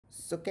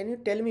So can you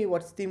tell me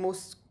what's the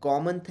most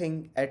common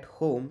thing at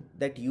home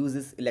that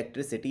uses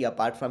electricity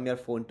apart from your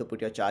phone to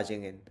put your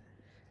charging in?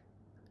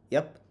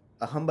 Yep,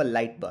 a humble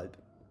light bulb.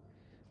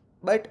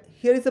 But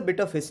here is a bit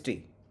of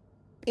history.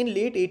 In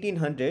late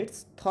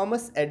 1800s,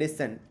 Thomas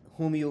Edison,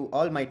 whom you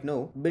all might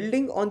know,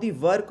 building on the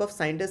work of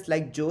scientists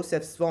like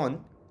Joseph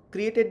Swan,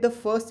 created the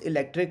first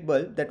electric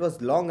bulb that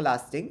was long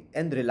lasting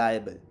and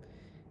reliable.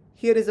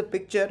 Here is a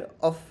picture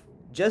of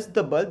just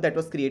the bulb that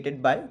was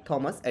created by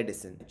Thomas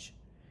Edison.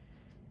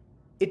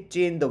 It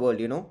changed the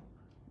world.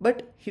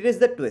 But here is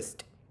the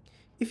twist.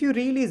 If you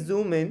really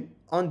zoom in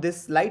on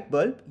this light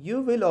bulb,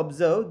 you will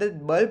observe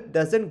that bulb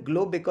doesn't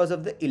glow because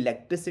of the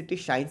electricity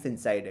shines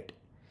inside it.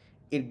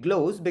 It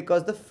glows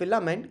because the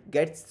filament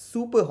gets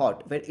super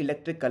hot when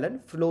electric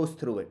current flows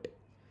through it.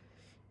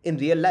 In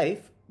real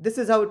life, this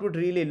is how it would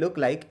really look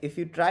like if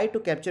you try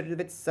to capture it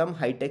with some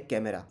high-tech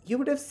camera. You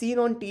would have seen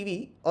on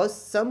TV or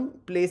some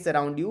place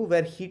around you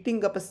where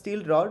heating up a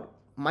steel rod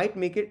might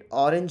make it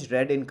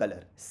orange-red in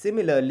color.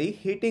 Similarly,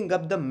 heating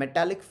up the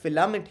metallic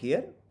filament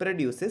here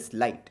produces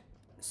light.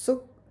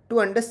 So, to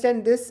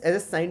understand this as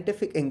a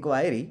scientific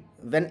inquiry,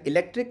 when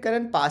electric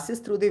current passes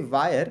through the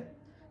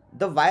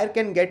wire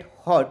can get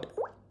hot,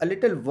 a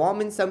little warm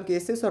in some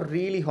cases or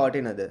really hot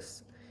in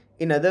others.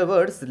 In other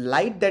words,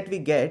 light that we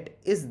get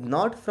is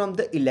not from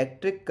the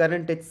electric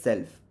current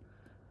itself,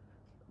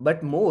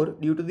 but more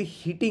due to the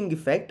heating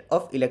effect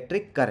of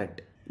electric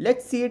current.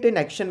 Let's see it in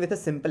action with a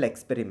simple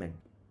experiment.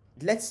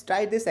 Let's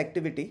try this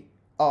activity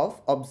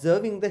of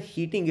observing the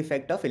heating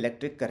effect of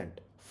electric current.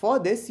 For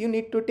this, you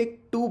need to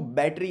take two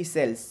battery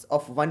cells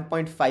of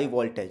 1.5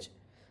 voltage.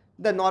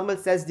 The normal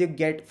cells you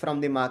get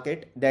from the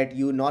market that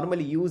you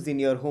normally use in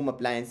your home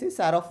appliances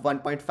are of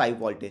 1.5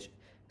 voltage.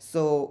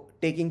 So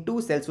taking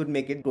two cells would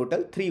make it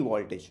total 3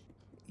 voltage.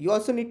 You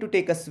also need to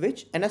take a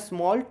switch and a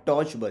small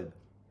torch bulb.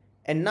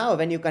 And now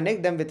when you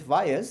connect them with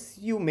wires,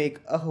 you make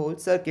a whole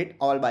circuit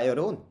all by your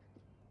own.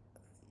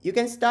 You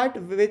can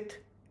start with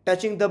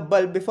touching the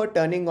bulb before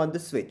turning on the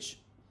switch.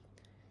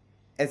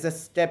 As a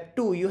step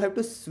 2, you have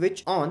to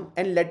switch on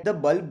and let the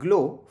bulb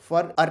glow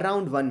for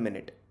around 1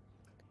 minute.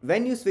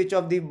 When you switch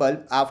off the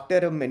bulb after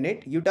a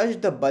minute, you touch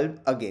the bulb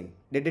again.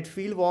 Did it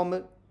feel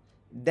warmer?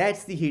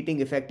 That's the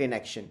heating effect in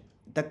action.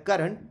 The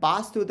current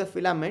passed through the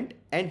filament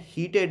and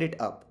heated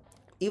it up.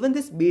 Even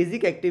this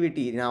basic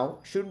activity now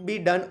should be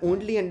done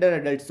only under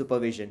adult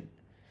supervision.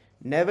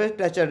 Never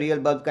touch a real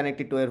bulb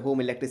connected to your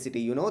home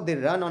electricity. They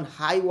run on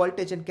high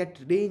voltage and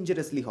get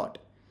dangerously hot.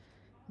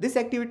 This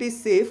activity is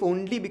safe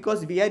only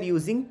because we are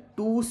using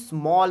two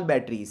small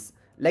batteries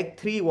like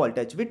 3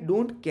 voltage which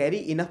don't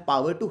carry enough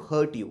power to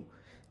hurt you.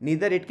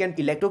 Neither it can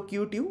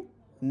electrocute you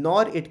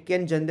nor it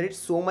can generate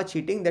so much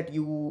heating that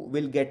you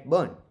will get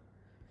burned.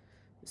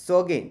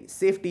 So again,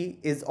 safety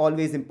is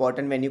always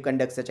important when you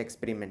conduct such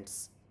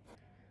experiments.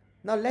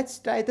 Now let's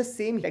try the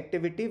same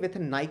activity with a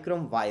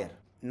nichrome wire.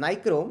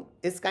 Nichrome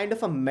is kind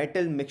of a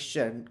metal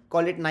mixture.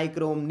 Call it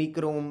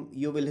nichrome,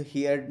 you will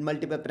hear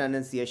multiple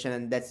pronunciation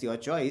and that's your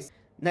choice.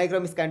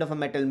 Nichrome is kind of a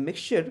metal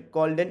mixture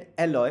called an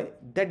alloy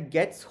that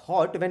gets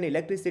hot when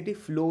electricity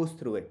flows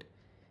through it,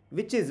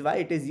 which is why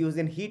it is used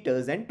in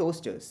heaters and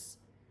toasters.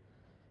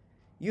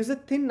 Use a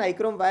thin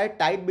nichrome wire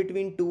tied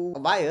between two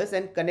wires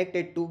and connect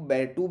it to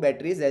two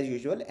batteries as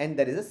usual, and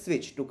there is a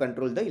switch to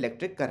control the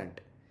electric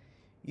current.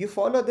 You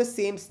follow the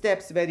same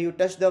steps where you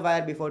touch the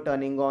wire before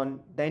turning on,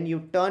 then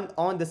you turn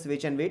on the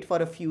switch and wait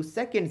for a few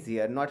seconds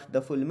here, not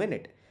the full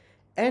minute.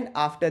 And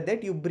after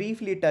that you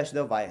briefly touch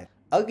the wire.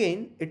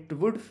 Again, it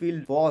would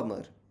feel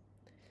warmer.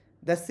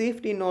 The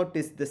safety note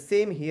is the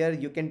same here.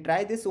 You can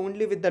try this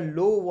only with the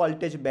low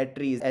voltage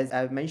batteries. As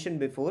I've mentioned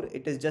before,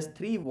 it is just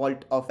 3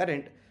 volt of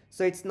current,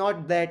 so it's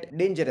not that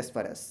dangerous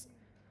for us.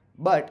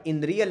 But in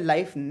real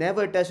life,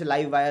 never touch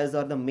live wires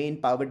or the main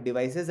powered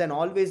devices and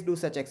always do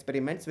such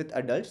experiments with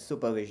adult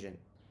supervision.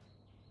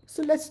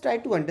 So let's try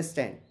to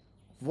understand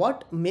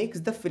what makes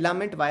the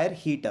filament wire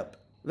heat up.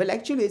 Well,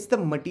 actually it's the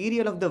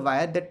material of the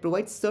wire that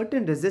provides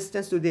certain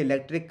resistance to the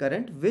electric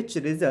current which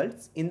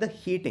results in the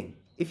heating.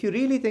 If you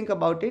really think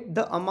about it,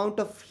 the amount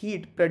of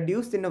heat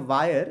produced in a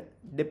wire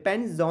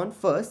depends on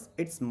first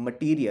its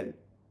material,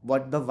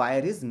 what the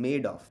wire is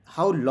made of,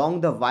 how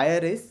long the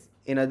wire is,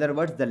 in other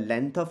words the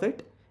length of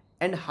it,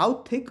 and how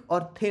thick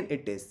or thin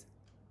it is,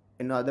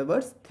 in other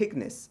words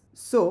thickness.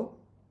 So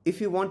if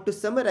you want to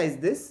summarize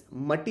this,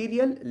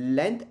 material,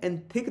 length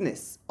and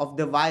thickness of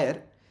the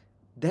wire,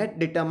 that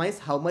determines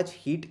how much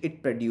heat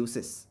it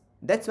produces.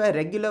 That's why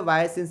regular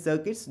wires in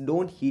circuits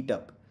don't heat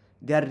up.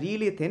 They are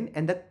really thin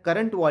and the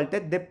current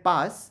voltage they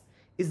pass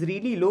is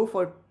really low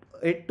for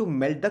it to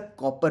melt the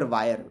copper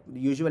wire.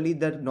 Usually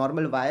the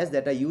normal wires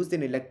that are used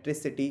in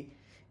electricity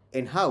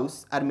in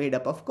house are made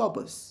up of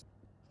coppers.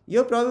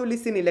 You've probably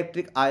seen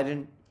electric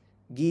iron,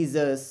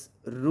 geysers,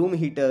 room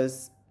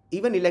heaters,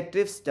 even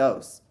electric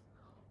stoves.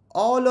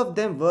 All of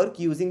them work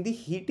using the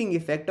heating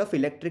effect of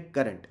electric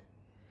current.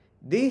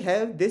 They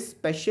have these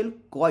special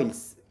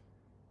coils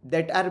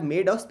that are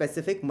made of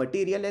specific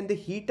material and they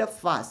heat up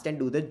fast and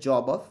do the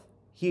job of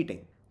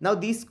heating. Now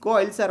these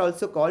coils are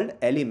also called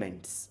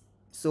elements.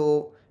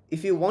 So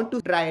If you want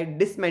to try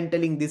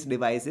dismantling these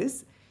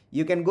devices,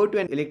 you can go to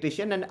an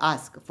electrician and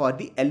ask for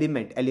the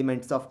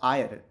elements of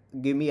iron.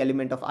 Give me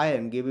element of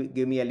iron, give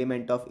me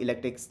element of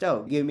electric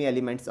stove, give me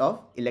elements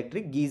of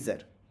electric geyser.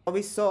 Now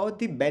we saw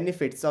the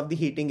benefits of the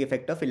heating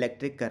effect of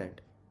electric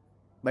current.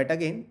 But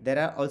again, there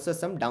are also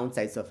some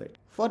downsides of it.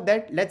 For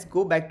that, let's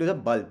go back to the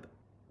bulb.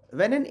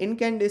 When an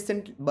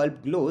incandescent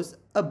bulb glows,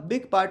 a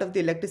big part of the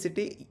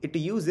electricity it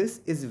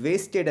uses is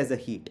wasted as a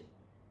heat.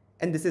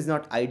 And this is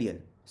not ideal.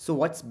 So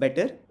what's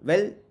better?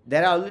 Well,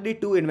 there are already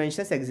two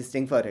inventions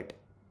existing for it.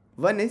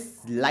 One is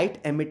light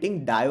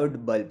emitting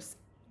diode bulbs,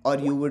 or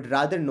you would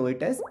rather know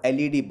it as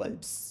LED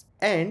bulbs,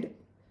 and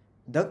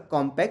the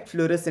compact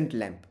fluorescent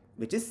lamp,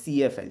 which is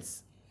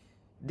CFLs.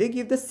 They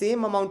give the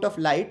same amount of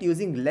light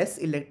using less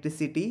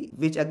electricity,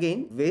 which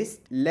again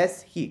wastes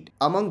less heat.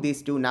 Among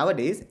these two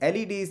nowadays,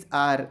 LEDs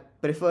are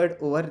preferred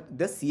over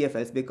the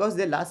CFLs because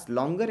they last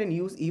longer and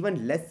use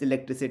even less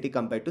electricity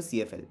compared to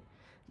CFL.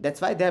 That's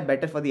why they are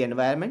better for the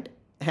environment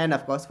and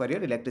of course for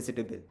your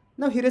electricity bill.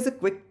 Now here is a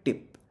quick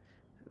tip.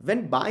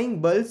 When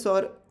buying bulbs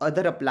or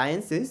other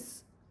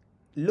appliances,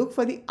 look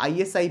for the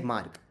ISI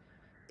mark.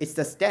 It's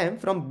the stamp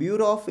from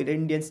Bureau of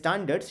Indian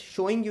Standards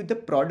showing you the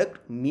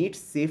product meets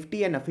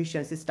safety and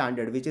efficiency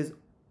standard, which is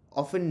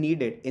often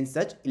needed in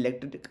such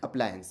electric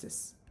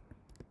appliances.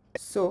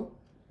 So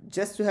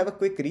just to have a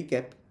quick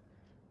recap,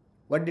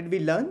 what did we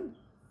learn?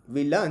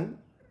 We learned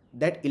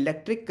that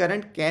electric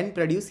current can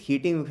produce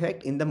heating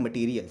effect in the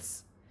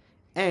materials.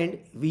 And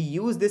we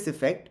use this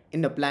effect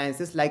in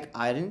appliances like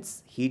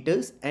irons,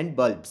 heaters and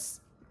bulbs.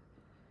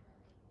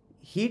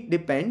 Heat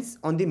depends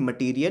on the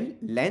material,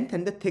 length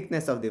and the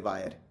thickness of the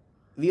wire.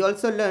 We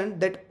also learned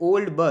that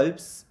old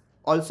bulbs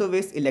also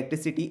waste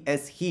electricity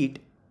as heat,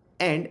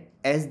 and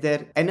as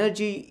their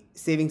energy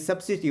saving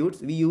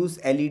substitutes, we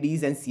use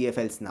LEDs and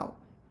CFLs now.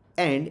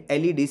 And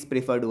LEDs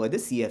preferred over the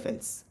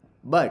CFLs.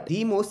 But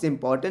the most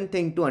important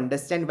thing to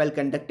understand while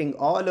conducting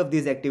all of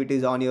these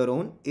activities on your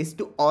own is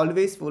to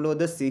always follow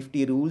the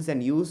safety rules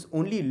and use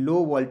only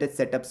low voltage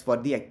setups for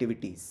the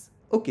activities.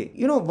 Okay,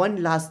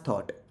 one last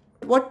thought.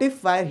 What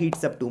if wire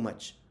heats up too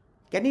much?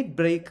 Can it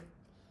break?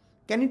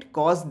 Can it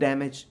cause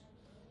damage?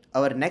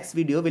 Our next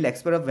video will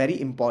explore a very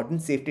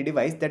important safety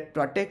device that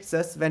protects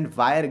us when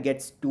wire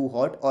gets too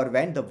hot or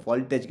when the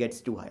voltage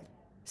gets too high.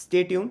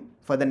 Stay tuned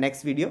for the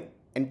next video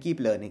and keep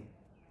learning.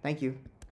 Thank you.